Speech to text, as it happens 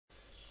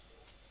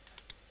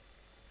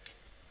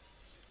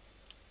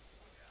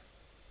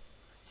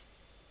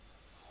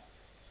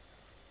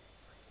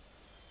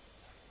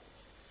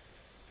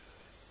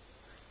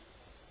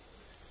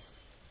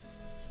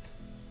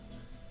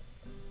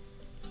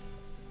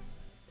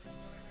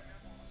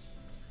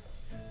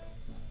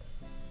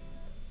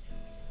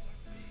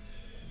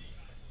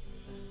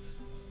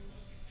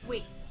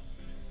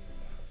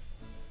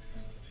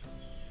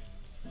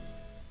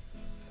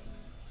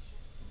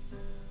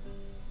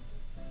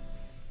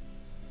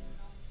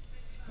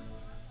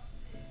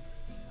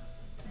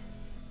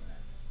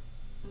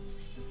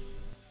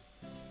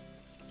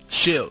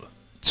Shel,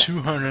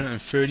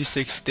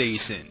 236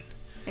 days in.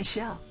 Hey,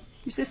 Shel,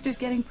 your sister's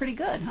getting pretty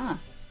good, huh?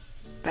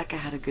 Becca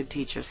had a good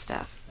teacher,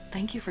 Steph.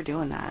 Thank you for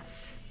doing that.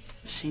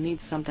 She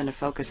needs something to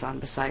focus on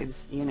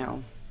besides,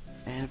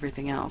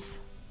 everything else.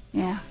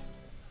 Yeah.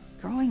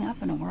 Growing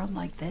up in a world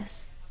like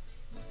this,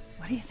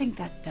 what do you think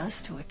that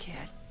does to a kid?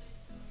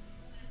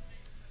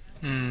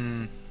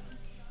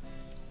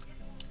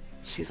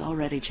 She's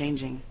already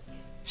changing.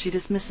 She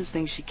dismisses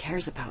things she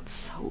cares about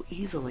so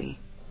easily.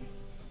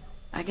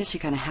 I guess you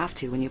kind of have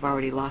to when you've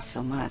already lost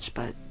so much,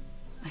 but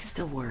I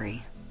still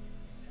worry.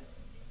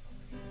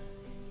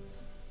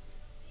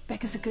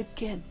 Becca's a good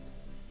kid.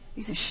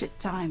 These are shit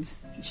times,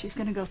 and she's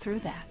gonna go through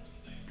that.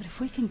 But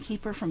if we can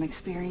keep her from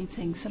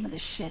experiencing some of the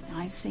shit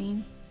I've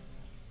seen...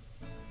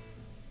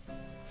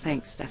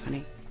 Thanks,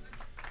 Stephanie.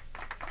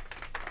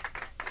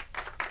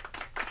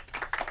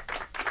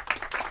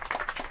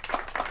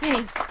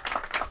 Thanks.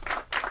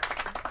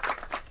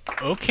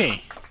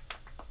 Okay.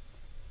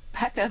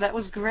 Becca, that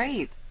was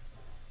great.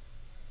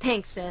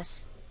 Thanks,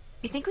 sis.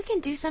 You think we can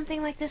do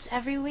something like this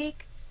every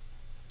week?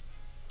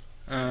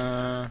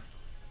 As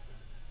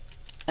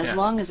Yeah.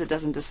 long as it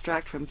doesn't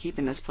distract from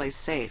keeping this place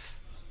safe.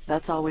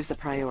 That's always the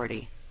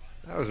priority.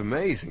 That was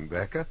amazing,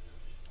 Becca.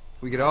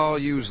 We could all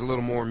use a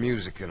little more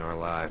music in our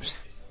lives.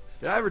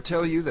 Did I ever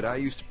tell you that I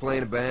used to play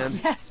in a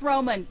band? Yes,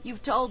 Roman,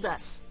 you've told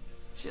us.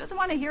 She doesn't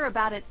want to hear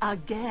about it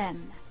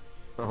again.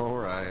 All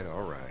right,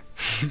 all right.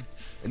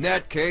 In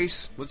that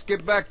case, let's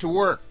get back to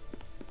work.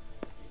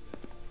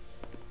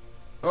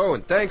 Oh,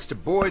 and thanks to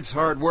Boyd's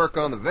hard work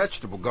on the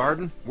vegetable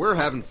garden, we're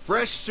having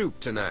fresh soup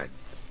tonight.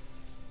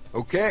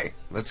 Okay,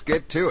 let's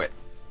get to it.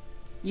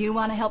 You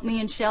want to help me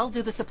and Shel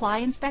do the supply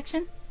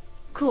inspection?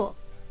 Cool.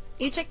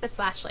 You check the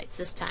flashlights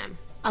this time.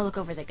 I'll look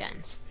over the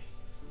guns.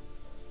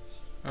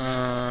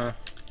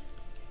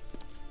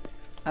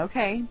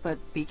 Okay, but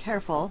be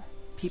careful.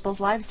 People's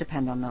lives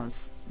depend on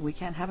those. We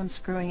can't have them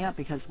screwing up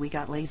because we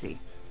got lazy.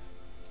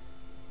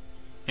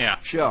 Yeah.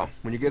 Shel,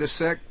 when you get a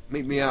sec,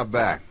 meet me out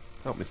back.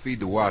 Help me feed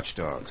the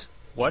watchdogs.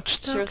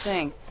 Watchdogs? Sure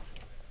thing.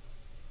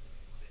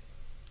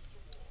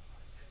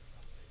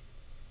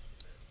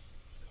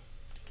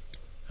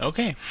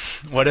 Okay.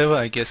 Whatever,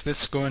 I guess.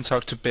 Let's go and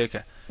talk to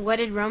Becca. What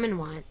did Roman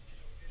want?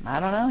 I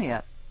don't know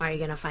yet. Are you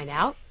gonna find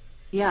out?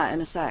 Yeah,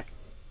 in a sec.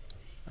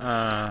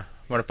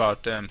 What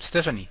about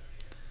Stephanie?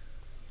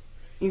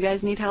 You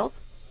guys need help?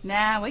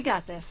 Nah, we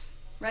got this.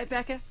 Right,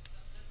 Becca?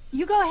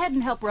 You go ahead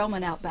and help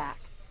Roman out back.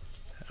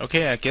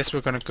 Okay, I guess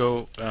we're gonna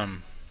go,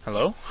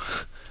 hello?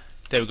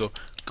 There we go.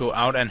 Go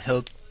out and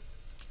help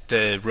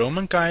the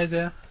Roman guy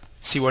there.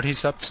 See what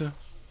he's up to.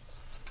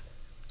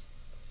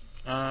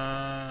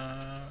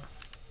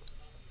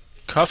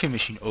 Coffee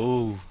machine.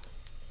 Oh,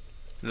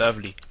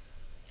 lovely.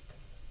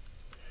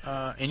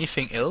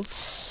 Anything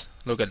else?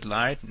 Look at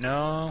light.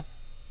 No.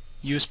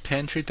 Use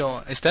pantry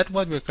door. Is that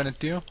what we're gonna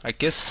do? I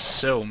guess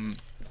so.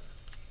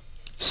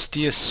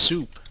 Steer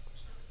soup.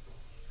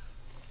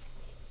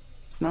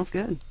 Smells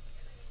good.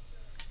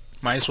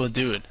 Might as well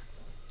do it.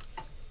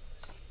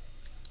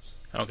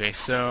 Okay,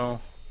 so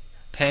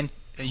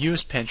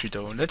use pantry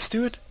door. Let's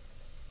do it.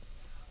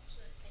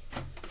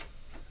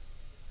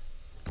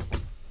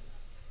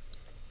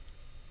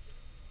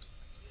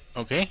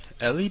 Okay,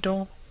 alley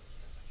door.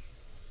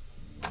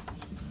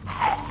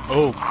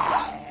 Oh,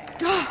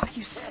 Oh,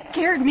 you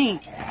scared me.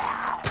 He's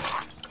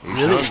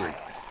Really? hungry.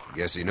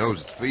 Guess he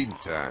knows it's feeding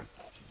time.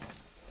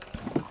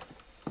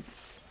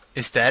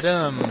 is that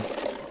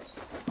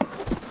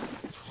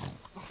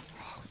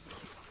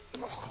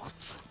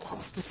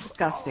It's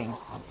disgusting.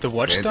 the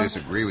watchdog? Can't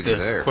disagree with the you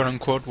there.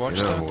 quote-unquote You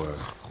watchdog? know,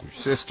 your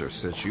sister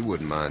said she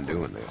wouldn't mind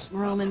doing this.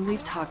 Roman,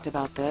 we've talked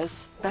about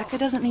this. Becca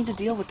doesn't need to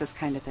deal with this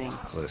kind of thing.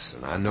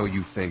 Listen, I know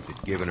you think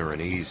that giving her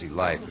an easy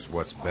life is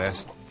what's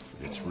best,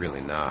 but it's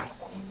really not.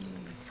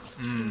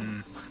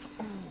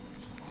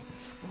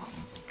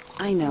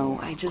 I know,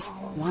 I just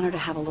want her to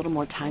have a little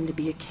more time to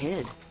be a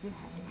kid.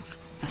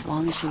 As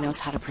long as she knows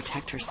how to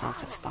protect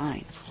herself, it's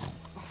fine.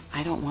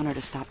 I don't want her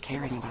to stop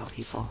caring about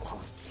people.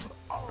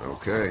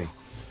 Okay.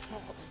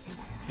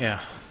 Yeah.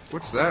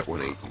 What's that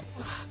one eating?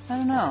 I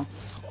don't know.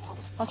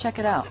 I'll check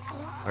it out.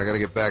 I gotta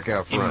get back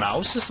out A front.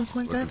 mouse or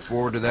something like Looking that?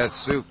 forward to that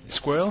soup.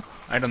 Squirrel?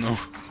 I don't know.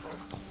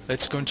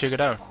 Let's go and check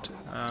it out.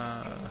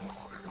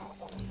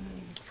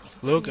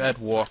 Look at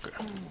Walker.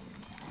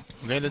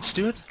 Okay, let's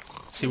do it.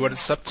 See what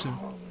it's up to.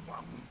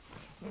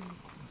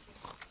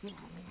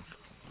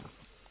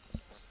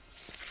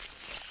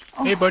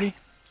 Hey, buddy.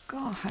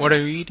 God. What are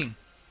you eating?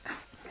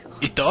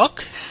 A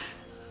dog?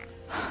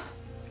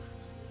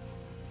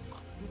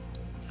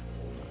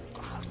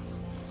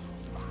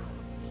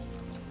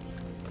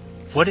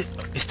 What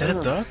is that a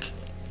Ugh. dog?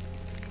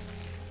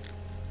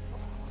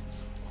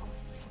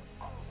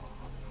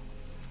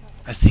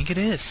 I think it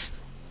is.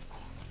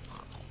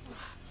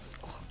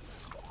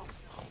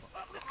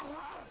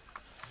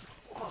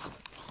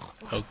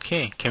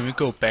 Okay, can we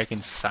go back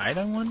inside,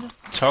 I wonder?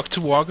 Talk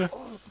to Walker?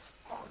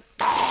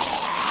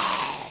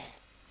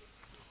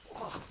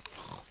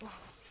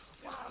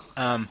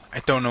 I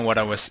don't know what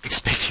I was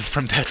expecting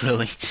from that,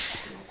 really.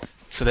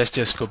 So let's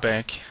just go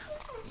back.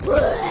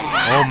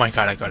 Oh my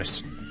god, I got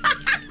it.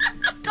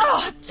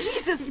 Oh,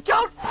 Jesus,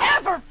 don't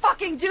ever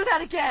fucking do that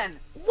again!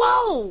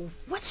 Whoa!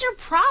 What's your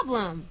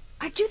problem?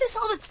 I do this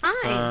all the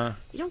time.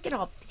 You don't get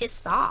all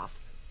pissed off.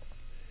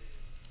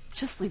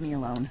 Just leave me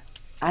alone.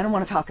 I don't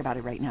want to talk about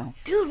it right now.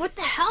 Dude, what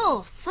the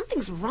hell? If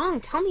something's wrong,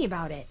 tell me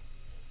about it.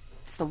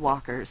 It's the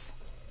walkers.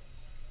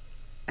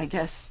 I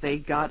guess they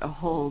got a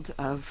hold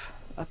of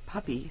a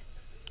puppy.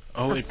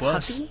 Oh, it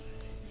was. Puppy?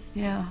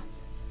 Yeah.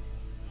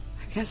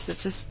 I guess it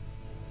just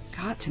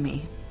got to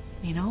me.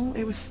 You know,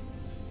 it was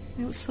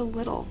so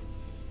little.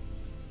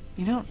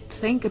 You don't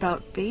think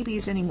about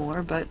babies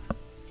anymore, but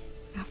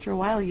after a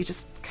while you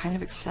just kind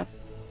of accept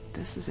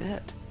this is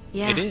it.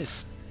 Yeah. It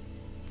is.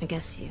 I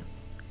guess you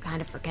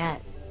kind of forget.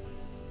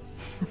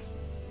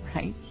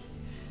 Right?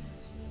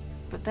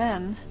 But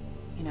then,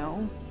 you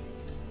know,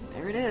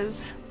 there it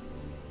is.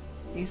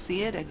 You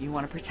see it and you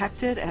want to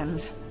protect it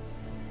and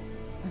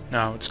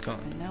Now it's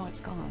gone. now it's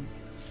gone.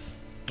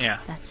 Yeah.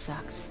 That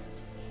sucks.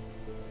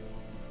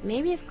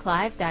 Maybe if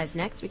Clive dies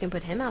next, we can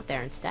put him out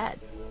there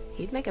instead.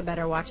 He'd make a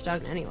better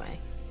watchdog anyway.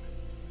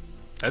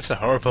 That's a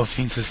horrible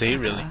thing to say,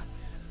 really.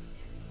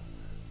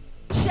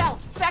 Shel,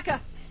 Becca,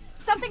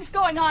 something's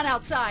going on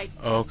outside.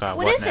 Oh god,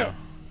 What what is now? it?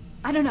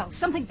 I don't know,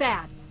 something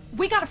bad.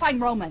 We gotta find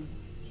Roman.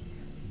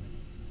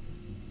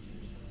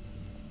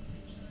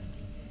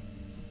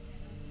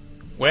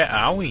 Where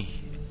are we?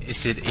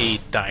 Is it a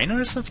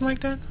diner or something like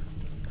that?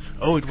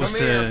 Oh, it was Come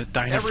the here,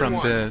 diner from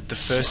everyone. the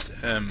first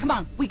Come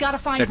on, we gotta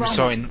find that we Roman.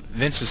 saw in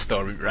Vince's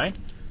story, right?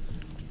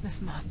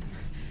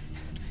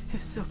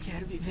 Så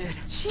kan vi ver.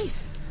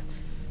 Jesus,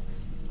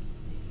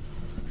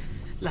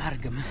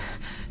 Largam.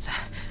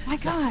 my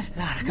God,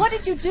 what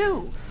did you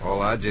do?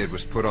 All I did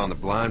was put on the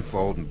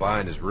blindfold and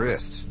bind his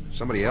wrists.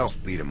 Somebody else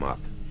beat him up.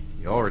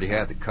 He already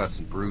had the cuts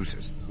and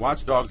bruises.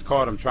 Watchdogs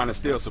caught him trying to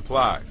steal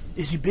supplies.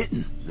 Is he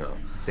bitten? No,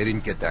 they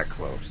didn't get that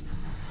close.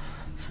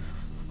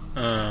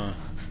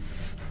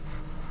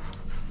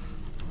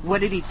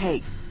 What did he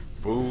take?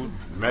 Food,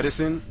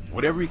 medicine,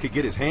 whatever he could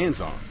get his hands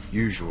on.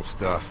 Usual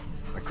stuff.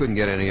 I couldn't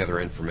get any other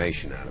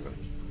information out of him.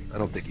 I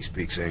don't think he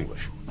speaks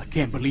English. I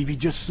can't believe he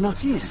just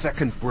snuck in.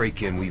 Second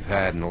break-in we've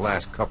had in the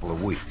last couple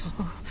of weeks.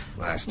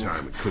 Last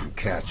time we couldn't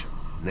catch him,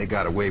 and they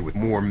got away with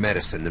more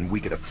medicine than we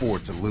could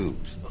afford to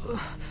lose.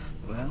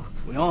 Well,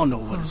 we all know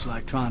what it's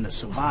like trying to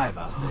survive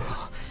out there.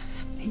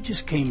 He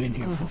just came in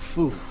here for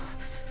food.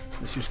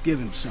 Let's just give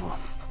him some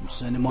and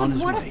send him on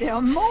his What if way. there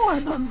are more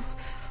of them?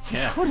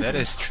 Yeah, that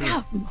is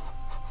true.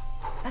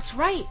 That's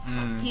right.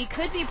 He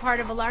could be part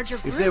of a larger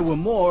group. If there were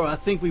more, I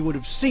think we would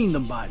have seen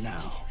them by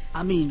now.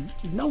 I mean,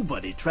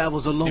 nobody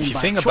travels alone If you by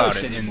think about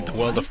choice it, in anymore, the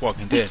world right? of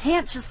Walking We Dead,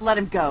 can't just let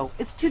him go.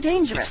 It's too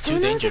dangerous. It's too Who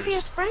knows if he dangerous.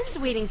 has friends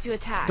waiting to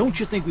attack? Don't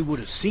you think we would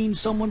have seen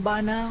someone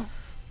by now?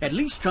 At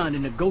least trying to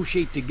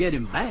negotiate to get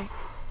him back.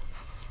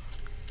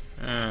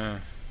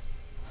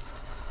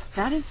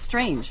 That is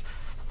strange.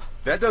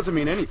 That doesn't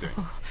mean anything.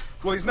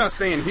 Well, he's not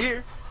staying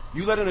here.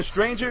 You let in a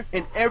stranger,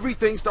 and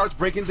everything starts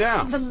breaking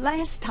down. The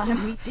last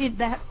time we did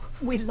that,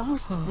 we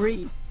lost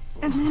Bree.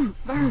 And then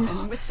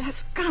Vernon with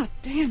that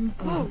goddamn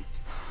boat.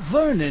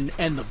 Vernon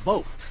and the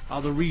boat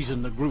are the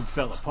reason the group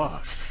fell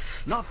apart.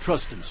 Not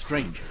trusting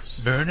strangers.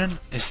 Vernon,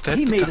 is that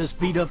He the made guy? us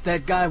beat up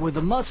that guy with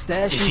the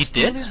mustache Is and he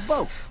steal dead? his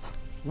boat.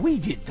 We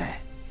did that.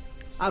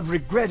 I've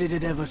regretted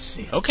it ever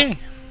since. Okay,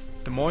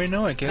 the more you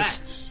know, I guess.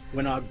 That's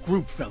when our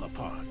group fell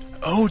apart.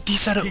 Oh,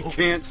 these are He the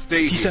can't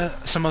stay these here.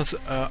 are some of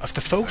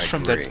the folks I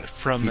from agree. that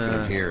from Keeping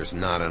him here is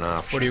not an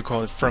option. what do you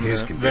call it, from In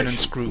his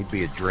Vernon's condition, group. he'd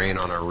be a drain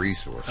on our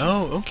resources.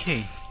 Oh,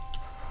 okay.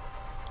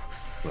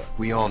 Look,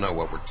 we all know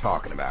what we're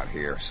talking about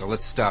here, so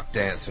let's stop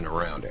dancing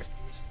around it.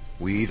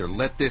 We either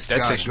let this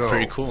That's guy actually go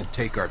pretty cool. and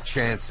take our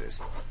chances,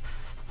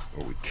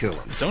 or we kill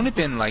him. It's only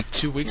been like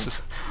 2 weeks. Or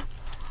so.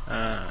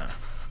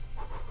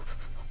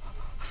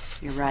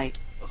 You're right.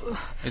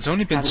 It's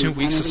only been How do 2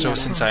 we weeks or find so the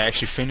since other? I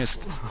actually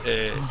finished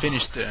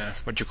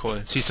what you call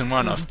it, season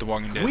 1 of The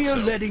Walking Dead. We are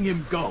So letting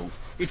him go.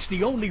 It's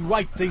the only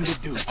right thing to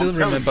do. I still I'm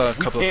telling remember you, a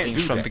we couple of can't things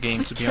do from that. the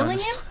game, to be Killing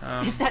honest.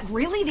 him? Is that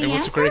really the It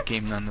was answer? a great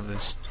game,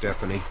 nonetheless.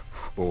 Stephanie,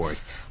 boy,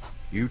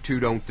 you two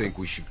don't think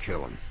we should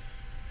kill him.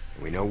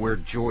 We know where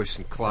Joyce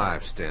and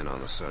Clive stand on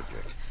the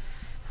subject.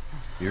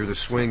 You're the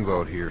swing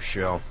vote here,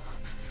 Shel.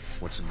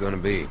 What's it gonna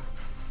be?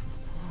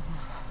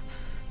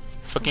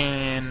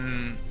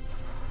 Fucking,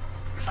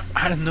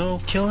 I don't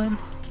know, kill him?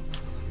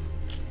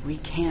 We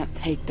can't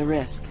take the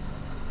risk.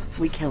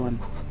 We kill him.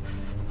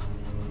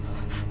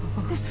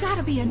 There's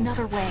gotta be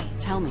another way.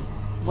 Tell me,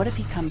 what if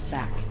he comes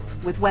back?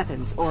 With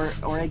weapons, or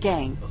a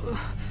gang?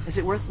 Is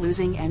it worth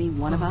losing any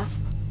one of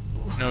us?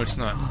 No, it's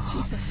not.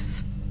 Jesus,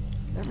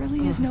 there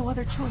really is no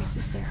other choice,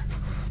 is there?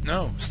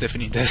 No,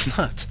 Stephanie, there's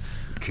not.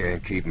 We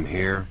can't keep him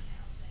here.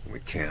 We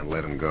can't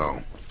let him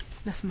go.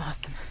 Let's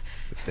mock him.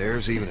 If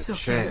there's even a So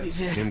chance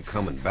can we, of him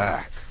coming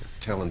back, or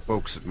telling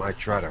folks that might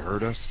try to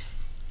hurt us,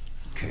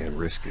 we can't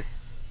risk it.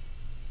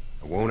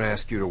 I won't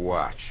ask you to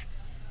watch,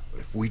 but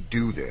if we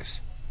do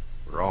this,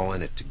 we're all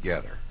in it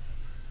together.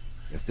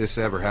 If this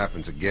ever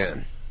happens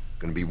again, it's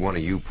gonna be one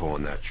of you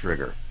pulling that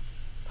trigger.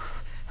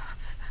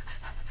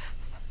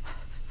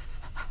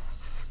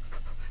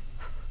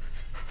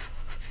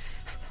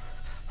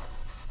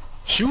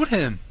 Shoot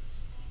him!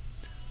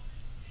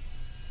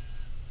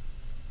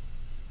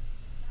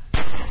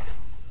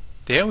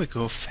 There we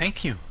go,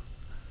 thank you.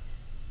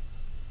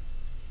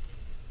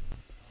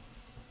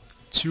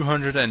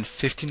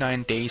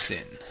 259 days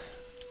in.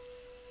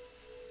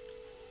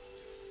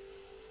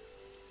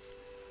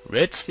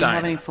 Red's Do you have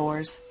Diner. any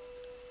fours?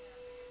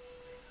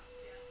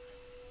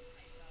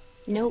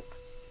 Nope.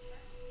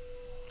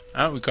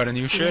 Oh, we got a new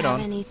Do you shirt have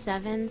on. any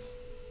sevens?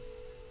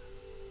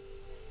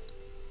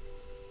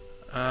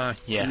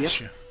 Yeah, Yep.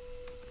 sure.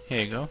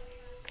 Here you go.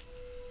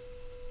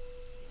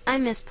 I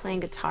miss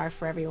playing guitar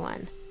for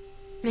everyone.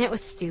 It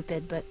was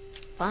stupid, but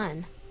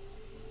fun.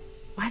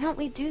 Why don't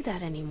we do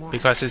that anymore?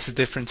 Because it's a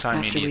different time,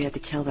 After we idiot. had to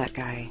kill that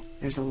guy,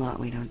 there's a lot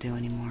we don't do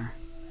anymore.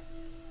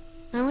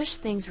 I wish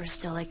things were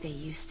still like they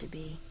used to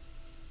be.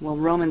 Well,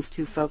 Roman's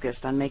too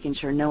focused on making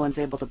sure no one's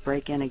able to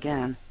break in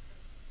again.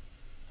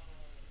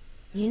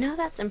 You know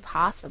that's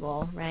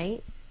impossible,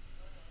 right?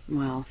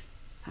 Well,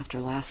 after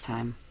last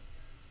time.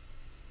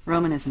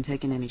 Roman isn't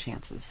taking any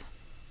chances.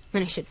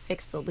 And I should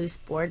fix the loose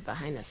board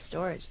behind the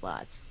storage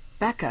lots.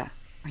 Becca,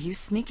 are you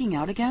sneaking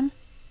out again?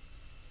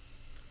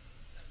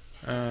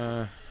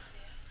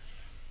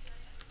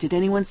 Did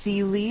anyone see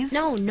you leave?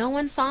 No, no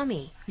one saw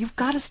me. You've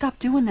got to stop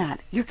doing that.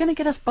 You're going to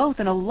get us both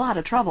in a lot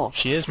of trouble.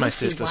 She is my Let's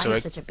see, sister, why so I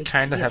is such a big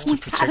kinda deal? have to We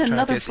protect had her, I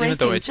another guess, even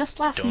though I break-in just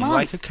last don't month.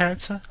 like her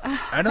character.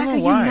 I don't Becca,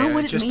 know why, you know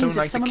what I it just means don't if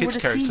like the someone were kid's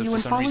to character see you for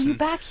and some follow you reason.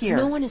 back here.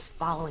 No one is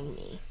following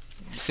me.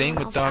 There's Same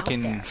no with one else Doc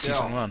in out there.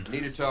 season 1. Need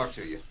to talk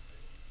to you.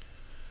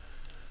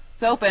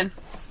 It's open.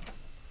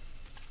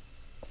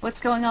 What's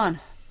going on?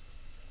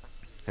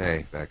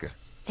 Hey, Becca.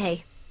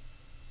 Hey,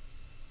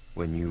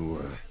 When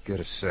you get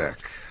a sec,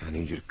 I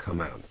need you to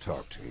come out and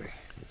talk to me.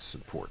 It's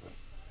important.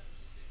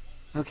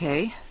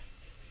 Okay.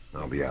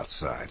 I'll be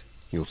outside.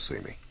 You'll see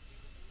me.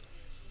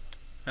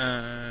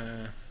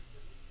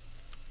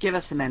 Give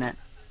us a minute.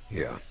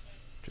 Yeah.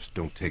 Just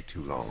don't take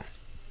too long.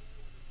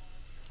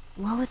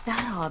 what was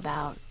that all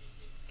about?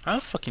 I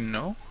don't fucking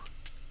know.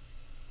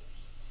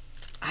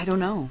 I don't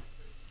know.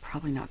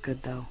 Probably not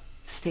good, though.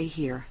 Stay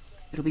here.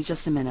 It'll be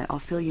just a minute. I'll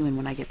fill you in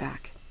when I get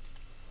back.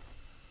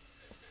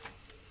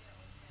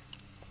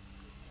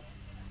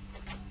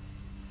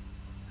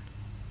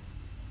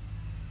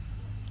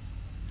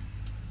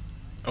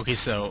 Okay,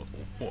 so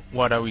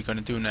what are we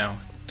gonna do now?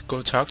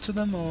 Go talk to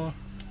them, or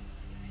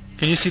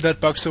can you see that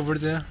box over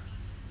there,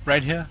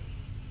 right here?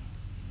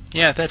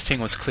 Yeah, that thing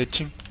was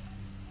glitching.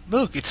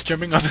 Look, it's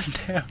jumping up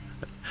and down.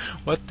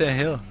 What the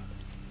hell?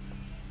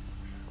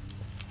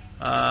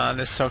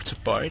 Let's talk to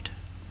Boyd.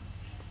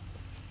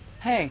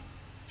 Hey.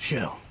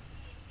 Shel,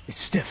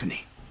 it's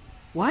Stephanie.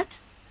 What?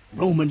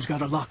 Roman's got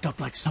her locked up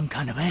like some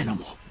kind of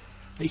animal.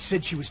 They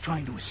said she was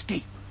trying to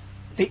escape.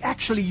 They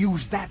actually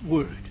used that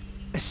word.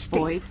 Escape.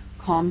 Boyd,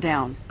 calm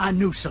down. I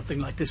knew something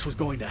like this was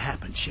going to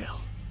happen,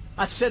 Shel.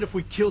 I said if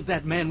we killed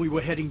that man, we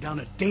were heading down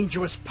a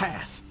dangerous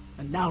path.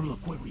 And now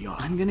look where we are.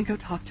 I'm gonna go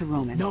talk to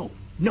Roman.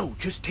 No,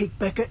 just take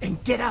Becca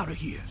and get out of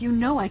here. You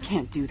know I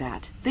can't do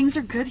that. Things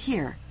are good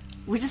here.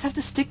 We just have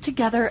to stick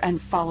together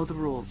and follow the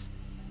rules.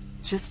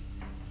 Just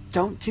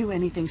don't do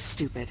anything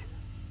stupid.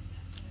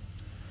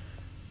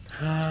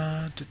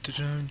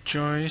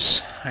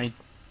 Joyce. I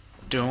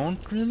don't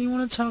really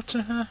want to talk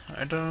to her.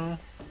 I don't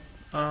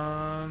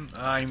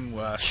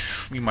know.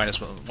 We might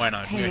as well. Why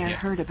not? Hey, We're I here.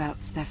 heard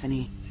about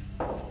Stephanie.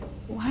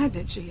 Why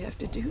did she have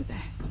to do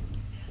that?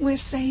 We're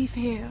safe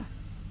here.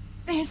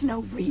 There's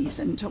no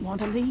reason to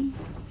want to leave.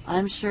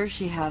 I'm sure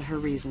she had her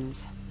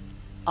reasons.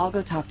 I'll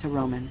go talk to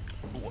Roman.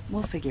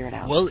 We'll figure it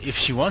out. Well, if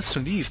she wants to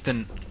leave,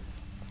 then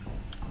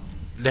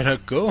let her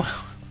go.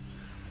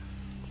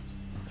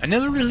 I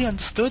never really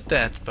understood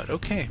that, but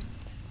okay.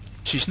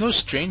 She's no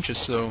stranger,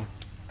 so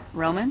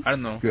Roman, I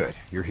don't know. Good,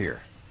 you're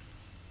here.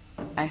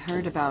 I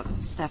heard about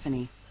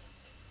Stephanie.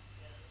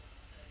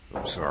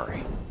 I'm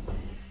sorry.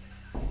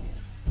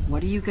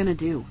 What are you gonna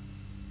do?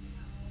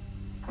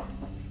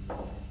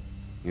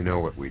 You know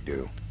what we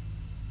do.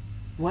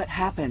 What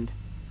happened?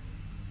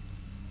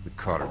 We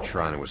caught her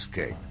trying to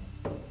escape.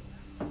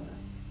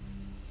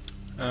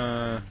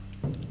 Well,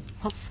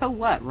 so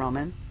what,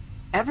 Roman?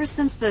 Ever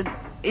since the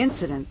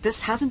incident,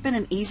 this hasn't been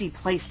an easy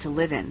place to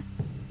live in.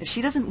 If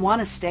she doesn't want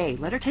to stay,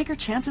 let her take her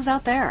chances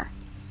out there.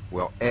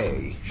 Well,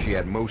 A, she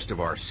had most of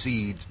our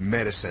seeds,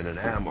 medicine, and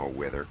ammo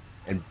with her.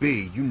 And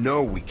B, you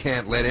know we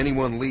can't let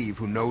anyone leave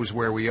who knows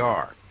where we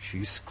are.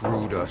 She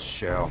screwed us,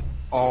 Shel.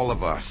 All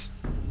of us.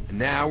 And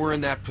now we're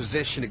in that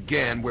position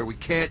again where we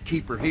can't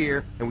keep her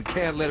here and we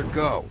can't let her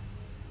go.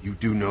 You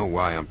do know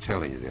why I'm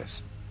telling you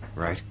this,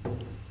 right?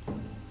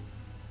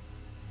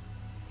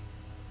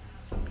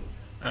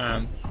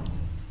 It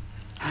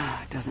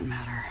doesn't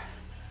matter.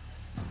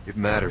 It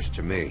matters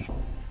to me.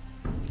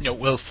 No,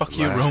 well, fuck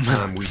you, Last Roman.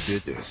 time we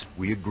did this,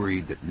 we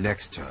agreed that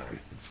next time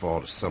it'd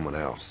fall to someone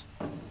else.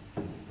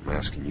 I'm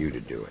asking you to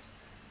do it.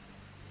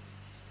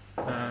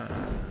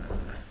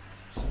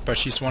 But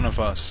she's one of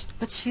us.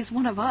 But she's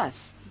one of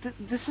us.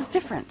 This is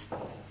different.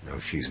 No,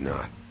 she's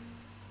not.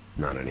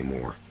 Not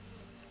anymore.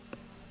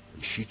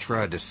 When she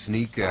tried to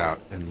sneak out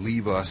and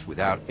leave us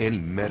without any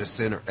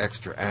medicine or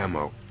extra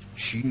ammo,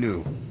 She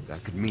knew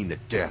that could mean the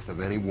death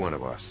of any one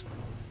of us.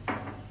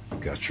 You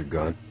got your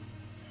gun?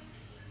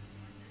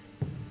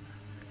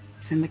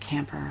 It's in the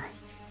camper.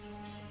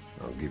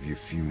 I'll give you a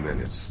few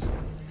minutes to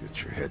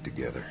get your head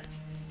together.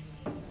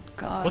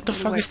 God, What the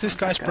fuck is this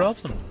guy's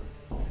problem?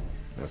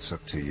 That's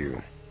up to you.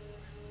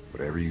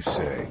 Whatever you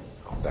say,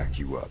 I'll back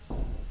you up.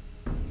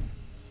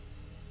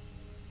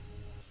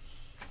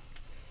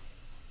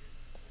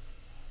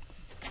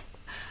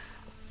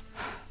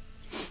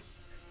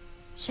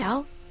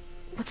 Shel?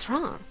 What's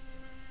wrong?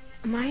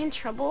 Am I in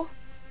trouble?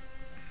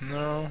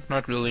 No,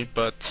 not really,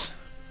 but...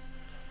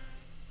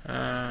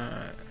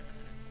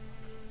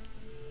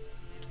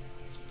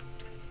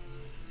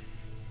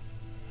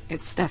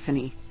 It's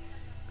Stephanie.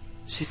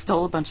 She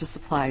stole a bunch of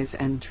supplies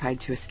and tried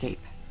to escape.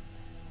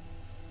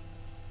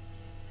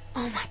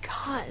 Oh my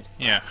god.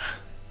 yeah.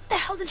 What the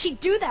hell did she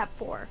do that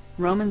for?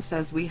 Roman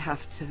says we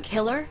have to...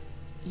 Kill her?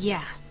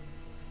 Yeah.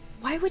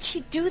 Why would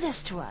she do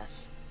this to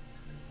us?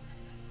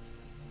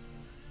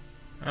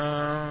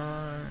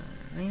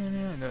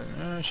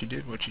 She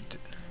did what she did.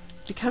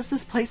 Because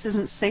this place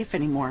isn't safe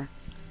anymore.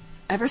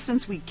 Ever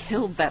since we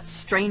killed that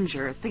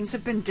stranger, things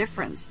have been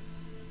different.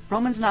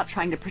 Roman's not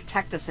trying to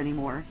protect us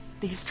anymore.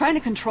 He's trying to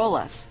control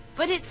us.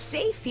 But it's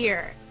safe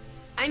here.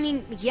 I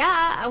mean,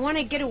 yeah, I want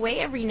to get away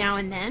every now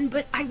and then,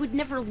 but I would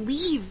never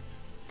leave.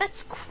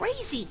 That's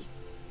crazy.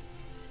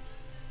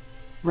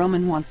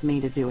 Roman wants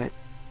me to do it.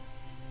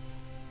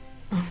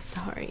 I'm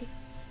sorry.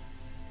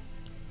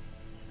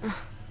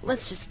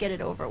 Let's just get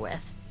it over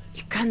with.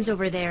 Your gun's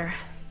over there,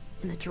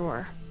 in the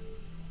drawer.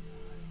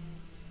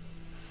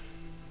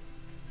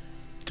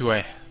 Do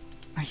I?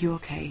 Are you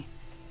okay?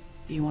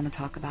 Do you want to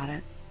talk about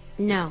it?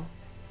 No,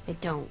 I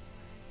don't.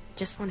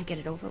 Just want to get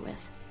it over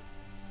with.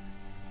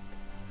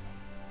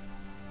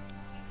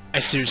 I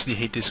seriously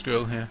hate this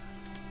girl here.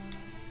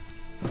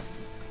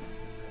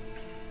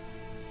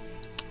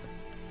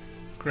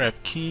 Grab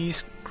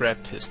keys,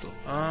 grab pistol.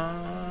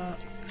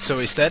 So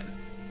is that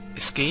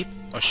escape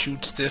or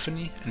shoot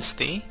Stephanie and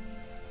stay?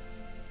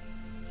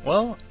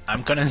 Well,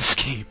 I'm gonna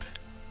escape.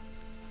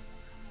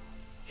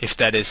 If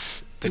that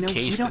is the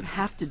case, you don't then.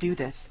 have to do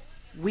this.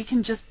 We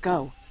can just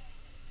go.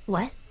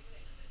 What?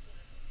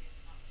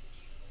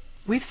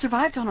 We've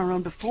survived on our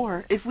own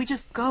before. If we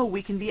just go,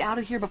 we can be out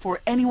of here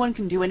before anyone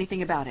can do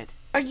anything about it.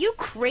 Are you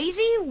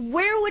crazy?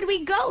 Where would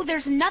we go?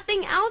 There's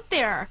nothing out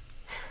there.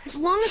 As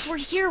long as we're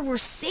here, we're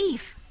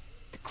safe.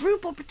 The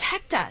group will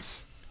protect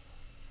us.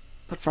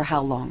 But for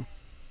how long?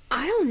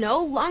 I don't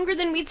know. Longer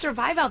than we'd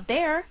survive out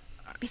there.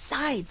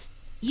 Besides,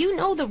 you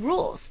know the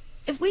rules.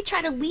 If we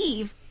try to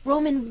leave,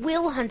 Roman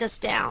will hunt us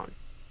down.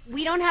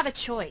 We don't have a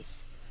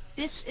choice.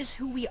 This is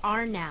who we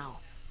are now.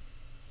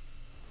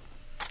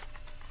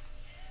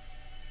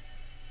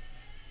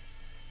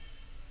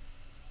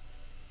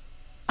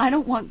 I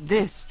don't want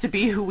this to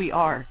be who we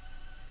are.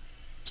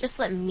 Just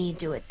let me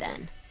do it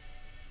then.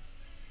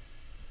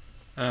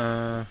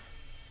 No,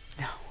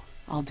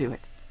 I'll do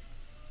it.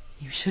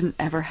 You shouldn't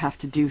ever have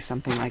to do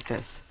something like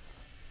this.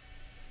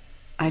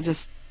 I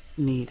just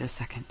need a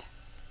second.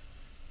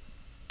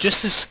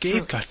 Just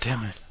escape, So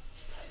goddammit.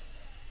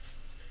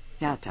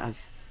 Yeah, it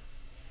does.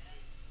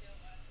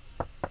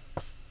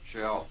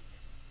 Shel,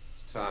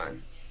 it's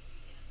time.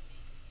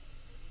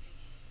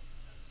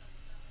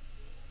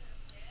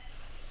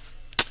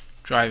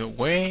 Drive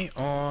away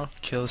or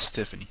kill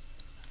Stephanie.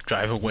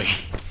 Drive away.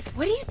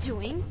 What are you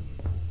doing?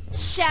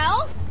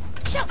 Shel?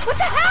 Shel, what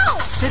the hell?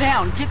 Sit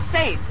down. Get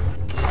safe.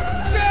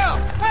 Shel!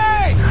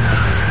 Hey!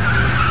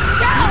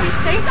 You'll be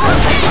safe, I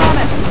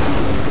promise.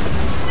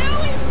 No,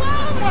 we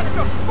won't! What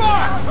the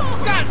fuck?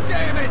 God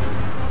damn it!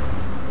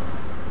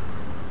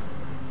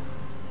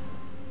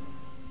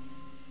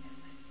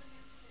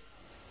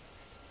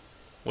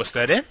 Was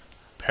that it?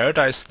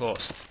 Paradise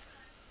Lost.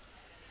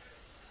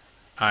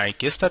 I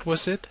guess that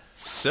was it.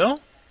 So,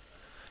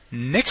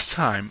 next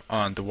time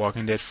on The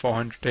Walking Dead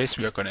 400 Days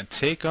we are gonna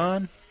take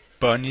on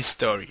Bonnie's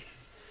story.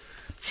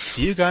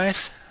 See you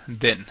guys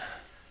then.